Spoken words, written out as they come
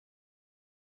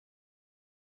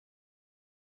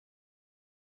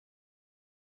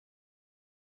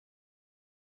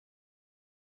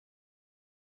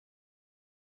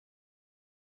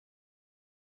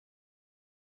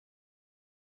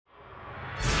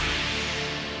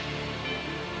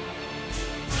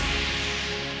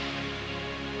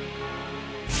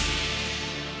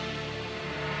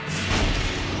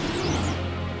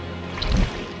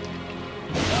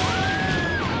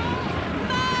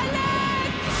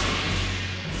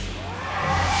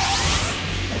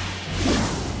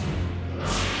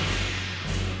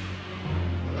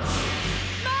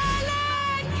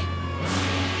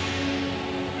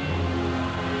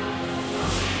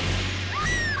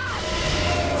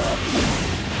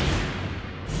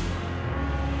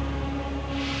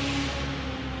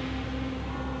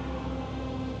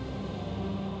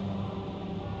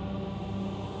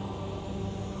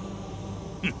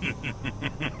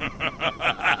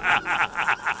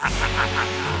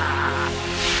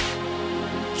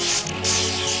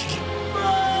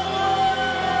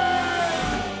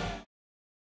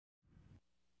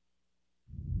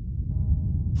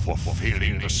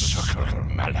Fulfilling the circular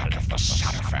mallet of the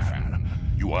Sarafan,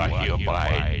 you are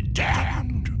hereby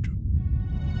damned.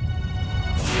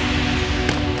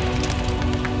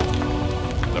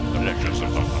 The pleasures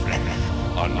of the flesh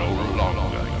are no longer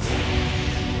yours.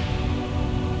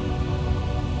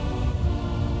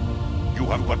 You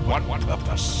have but one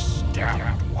purpose,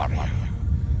 damned warrior.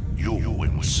 You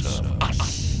will serve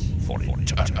us for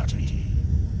eternity.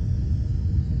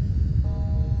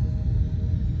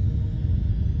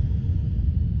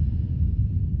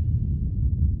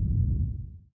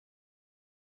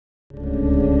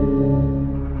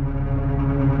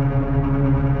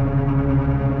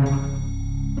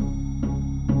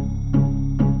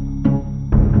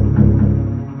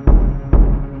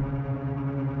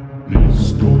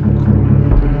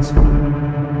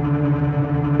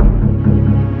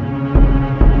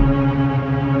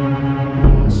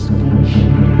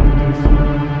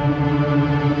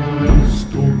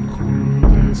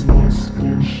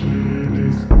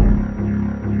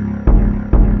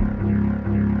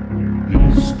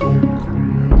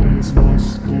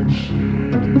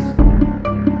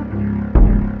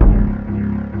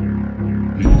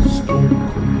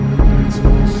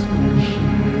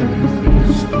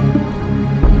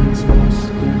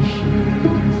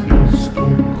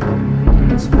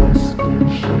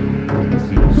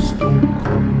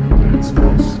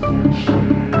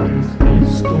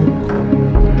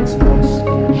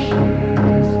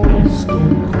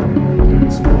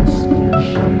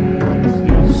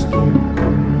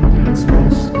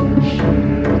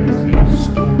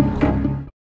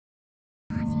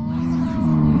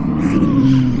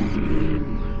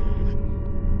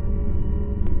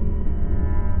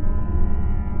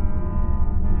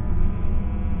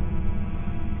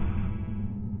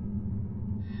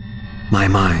 My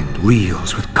mind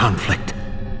reels with conflict.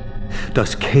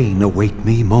 Does Kain await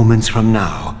me moments from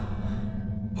now,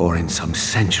 or in some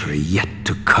century yet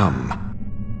to come?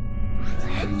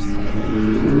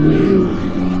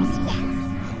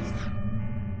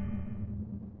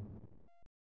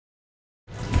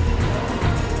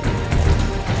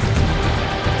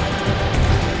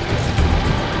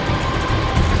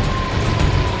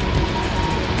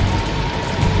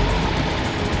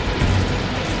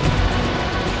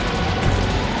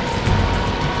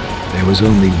 There was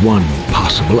only one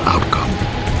possible outcome: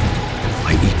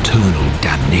 my eternal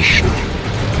damnation.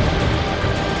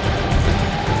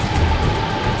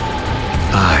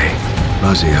 I,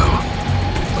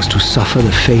 Raziel, was to suffer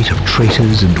the fate of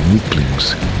traitors and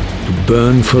weaklings, to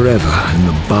burn forever in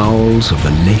the bowels of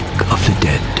the Lake of the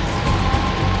Dead.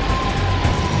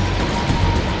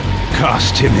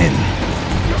 Cast him in.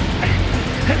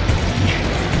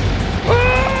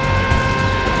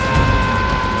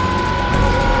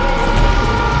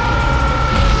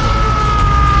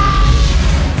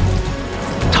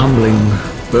 Tumbling,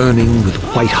 burning with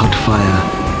white-hot fire,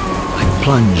 I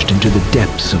plunged into the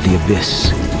depths of the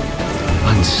abyss.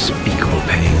 Unspeakable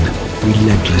pain,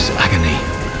 relentless agony.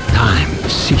 Time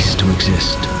ceased to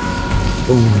exist.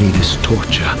 Only this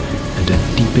torture and a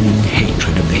deepening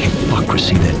hatred of the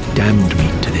hypocrisy that damned me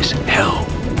to this hell.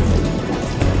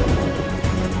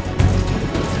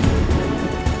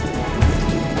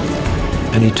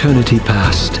 An eternity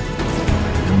passed,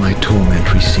 and my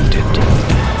torment receded,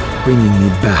 bringing me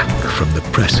back from the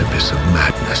precipice of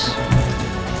madness.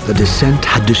 The descent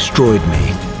had destroyed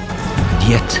me, and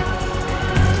yet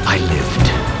I lived.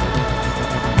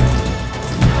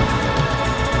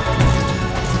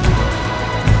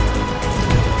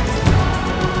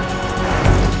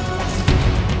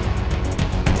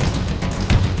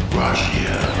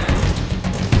 Raziel,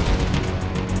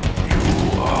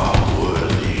 you are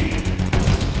worthy.